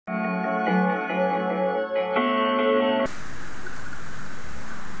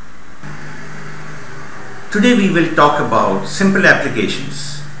Today we will talk about simple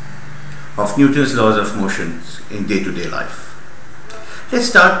applications of Newton's laws of motion in day-to-day life. Let's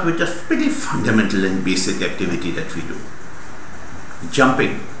start with a pretty fundamental and basic activity that we do.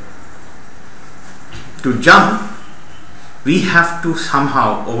 Jumping. To jump, we have to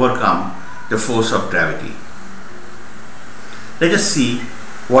somehow overcome the force of gravity. Let us see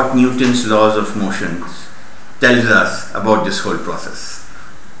what Newton's laws of motion tells us about this whole process.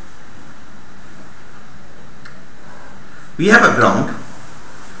 We have a ground,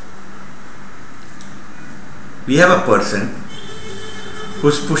 we have a person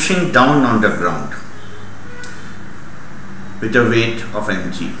who's pushing down on the ground with a weight of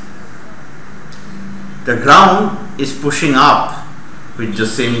mg. The ground is pushing up with the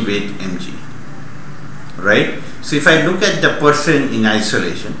same weight mg, right? So if I look at the person in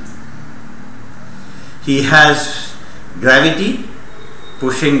isolation, he has gravity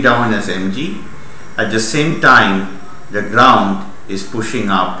pushing down as mg. At the same time, the ground is pushing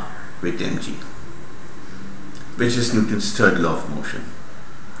up with mg, which is Newton's third law of motion,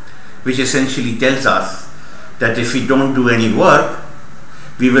 which essentially tells us that if we don't do any work,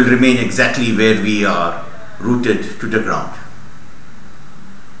 we will remain exactly where we are, rooted to the ground.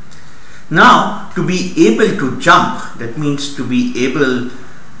 Now, to be able to jump, that means to be able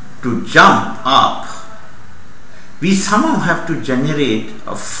to jump up, we somehow have to generate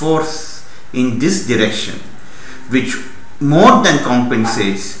a force in this direction which more than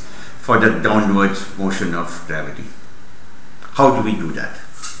compensates for the downwards motion of gravity. How do we do that?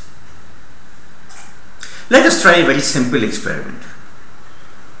 Let us try a very simple experiment.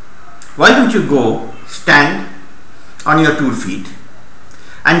 Why don't you go stand on your 2 feet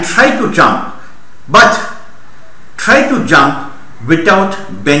and try to jump, but try to jump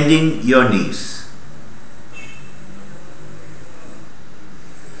without bending your knees.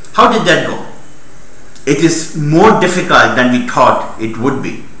 How did that go? It is more difficult than we thought it would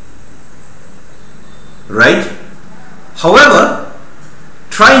be, right? However,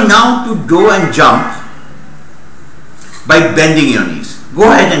 try now to go and jump by bending your knees.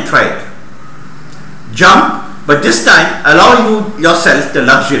 Go ahead and try it. Jump, but this time allow yourself the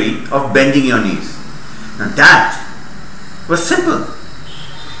luxury of bending your knees. Now that was simple.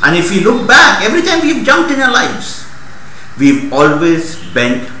 And if we look back, every time we've jumped in our lives, we've always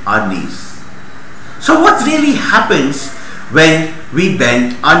bent our knees. So what really happens when we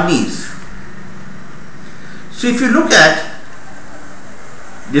bend our knees? So if you look at,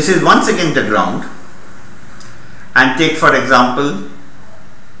 this is once again the ground, and take for example,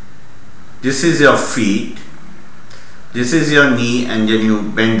 this is your feet, this is your knee, and then you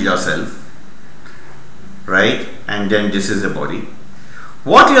bend yourself, right? And then this is the body.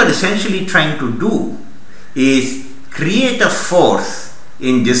 What you are essentially trying to do is create a force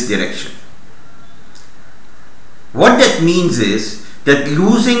in this direction. What that means is that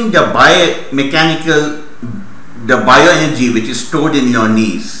losing the bioenergy which is stored in your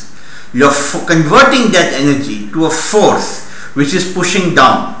knees, you're converting that energy to a force which is pushing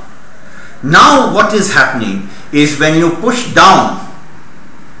down. Now what is happening is when you push down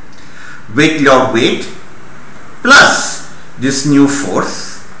with your weight plus this new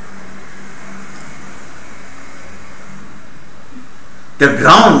force, the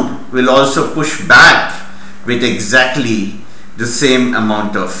ground will also push back with exactly the same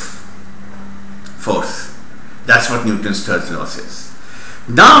amount of force. That's what Newton's third law says.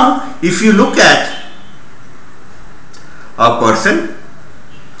 Now, if you look at a person,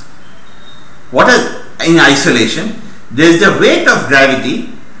 in isolation, there is the weight of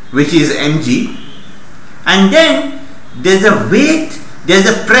gravity, which is mg, and then there's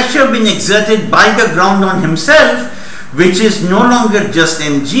a pressure being exerted by the ground on himself, which is no longer just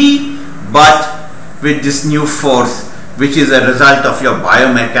mg, but with this new force, which is a result of your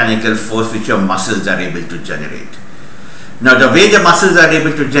biomechanical force which your muscles are able to generate. Now the way the muscles are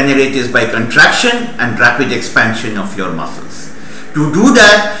able to generate is by contraction and rapid expansion of your muscles. To do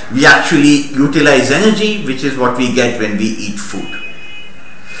that, we actually utilize energy, which is what we get when we eat food.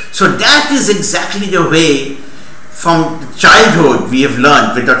 So that is exactly the way from childhood we have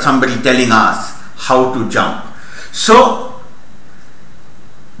learned without somebody telling us how to jump. So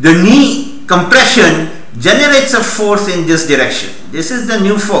the knee compression generates a force in this direction. This is the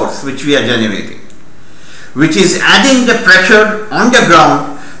new force which we are generating, which is adding the pressure on the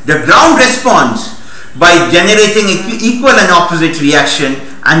ground. The ground responds by generating equal and opposite reaction,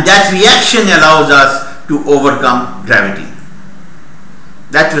 and that reaction allows us to overcome gravity.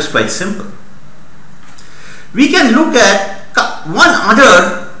 That was quite simple. We can look at one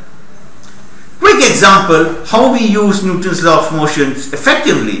other quick example how we use Newton's law of motion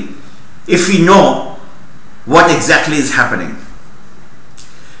effectively if we know what exactly is happening.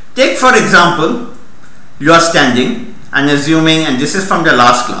 Take for example, you are standing and assuming, and this is from the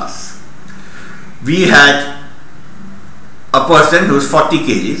last class, we had a person who is 40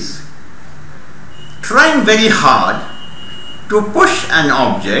 kgs trying very hard to push an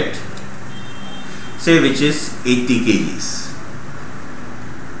object, say, which is 80 kgs.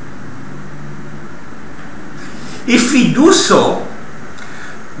 If we do so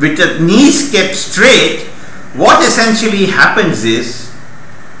with the knees kept straight, what essentially happens is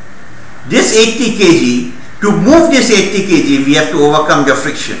this 80 kg, to move this 80 kg, we have to overcome the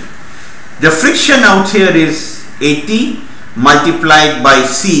friction. The friction out here is 80 multiplied by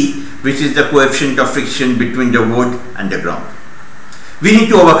C, which is the coefficient of friction between the wood and the ground. We need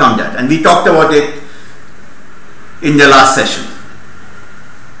to overcome that, and we talked about it in the last session.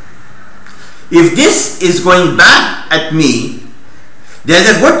 If this is going back at me, there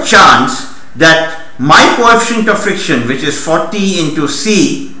is a good chance that my coefficient of friction, which is 40 into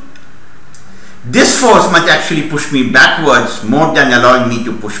C, this force might actually push me backwards more than allowing me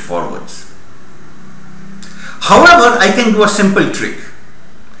to push forwards. However, I can do a simple trick.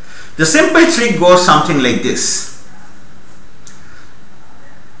 The simple trick goes something like this.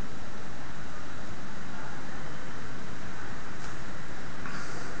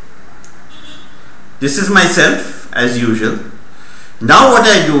 This is myself as usual. Now what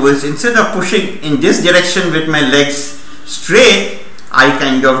I do is, instead of pushing in this direction with my legs straight, I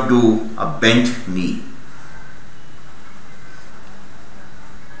kind of do a bent knee.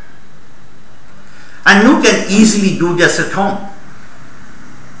 And you can easily do this at home.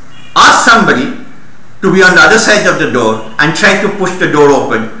 Ask somebody to be on the other side of the door and try to push the door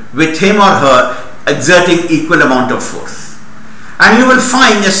open with him or her exerting equal amount of force. And you will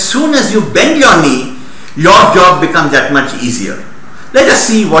find as soon as you bend your knee, your job becomes that much easier. Let us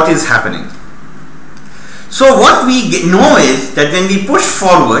see what is happening. So what we know is that when we push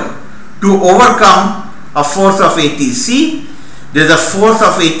forward to overcome a force of 80C, there is a force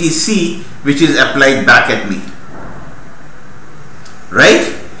of 80C which is applied back at me.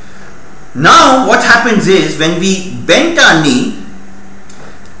 Right? Now what happens is, when we bend our knee,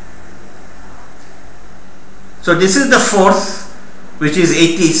 so this is the force which is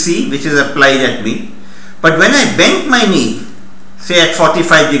 80C which is applied at me, but when I bend my knee, say at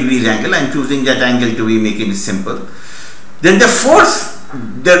 45 degrees angle, I am choosing that angle to be making it simple, then the force,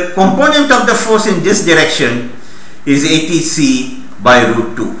 the component of the force in this direction is 80C by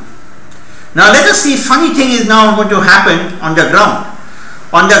root 2. Now let us see, funny thing is now going to happen on the ground.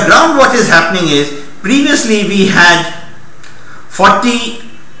 On the ground what is happening is, previously we had 40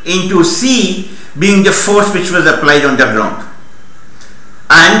 into C being the force which was applied on the ground,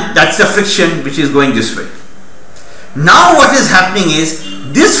 and that's the friction which is going this way. Now what is happening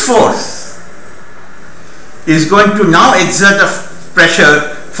is, this force is going to now exert a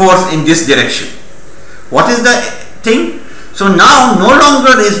force in this direction. What is the thing? So now no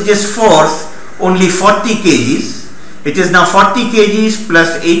longer is this force only 40 kgs, it is now 40 kgs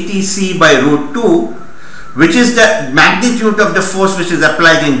plus 80C by root 2, which is the magnitude of the force which is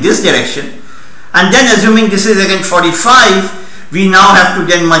applied in this direction. And then, assuming this is again 45, we now have to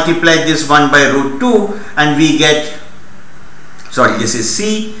then multiply this 1 by root 2 and we get, sorry, this is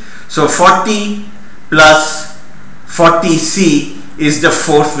C. So 40 plus 40C is the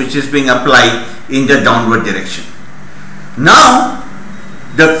force which is being applied in the downward direction. Now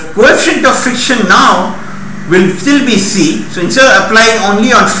the coefficient of friction now will still be C. So instead of applying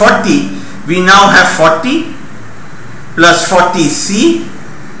only on 40, we now have 40 plus 40C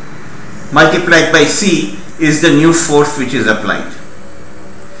multiplied by C is the new force which is applied.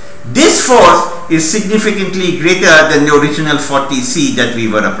 This force is significantly greater than the original 40C that we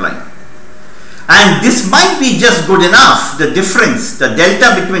were applying. And this might be just good enough, the difference, the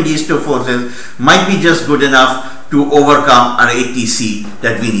delta between these two forces might be just good enough to overcome our 80C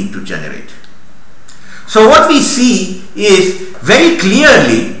that we need to generate. So what we see is very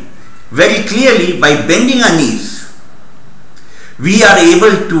clearly by bending our knees, we are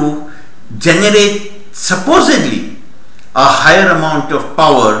able to generate supposedly a higher amount of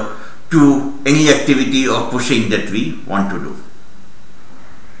power to any activity of pushing that we want to do.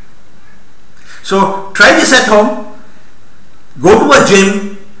 So try this at home, go to a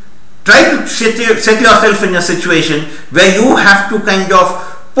gym, try to set yourself in a situation where you have to kind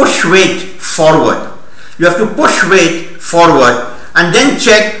of push weight forward. You have to push weight forward and then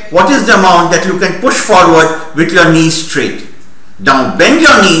check what is the amount that you can push forward with your knees straight. Now bend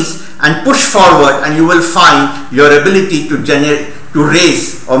your knees and push forward and you will find your ability to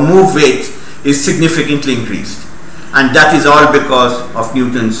raise or move weight is significantly increased. And that is all because of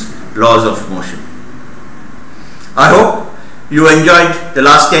Newton's laws of motion. I hope you enjoyed the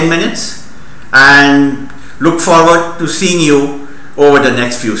last 10 minutes and look forward to seeing you over the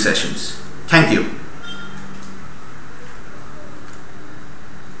next few sessions. Thank you.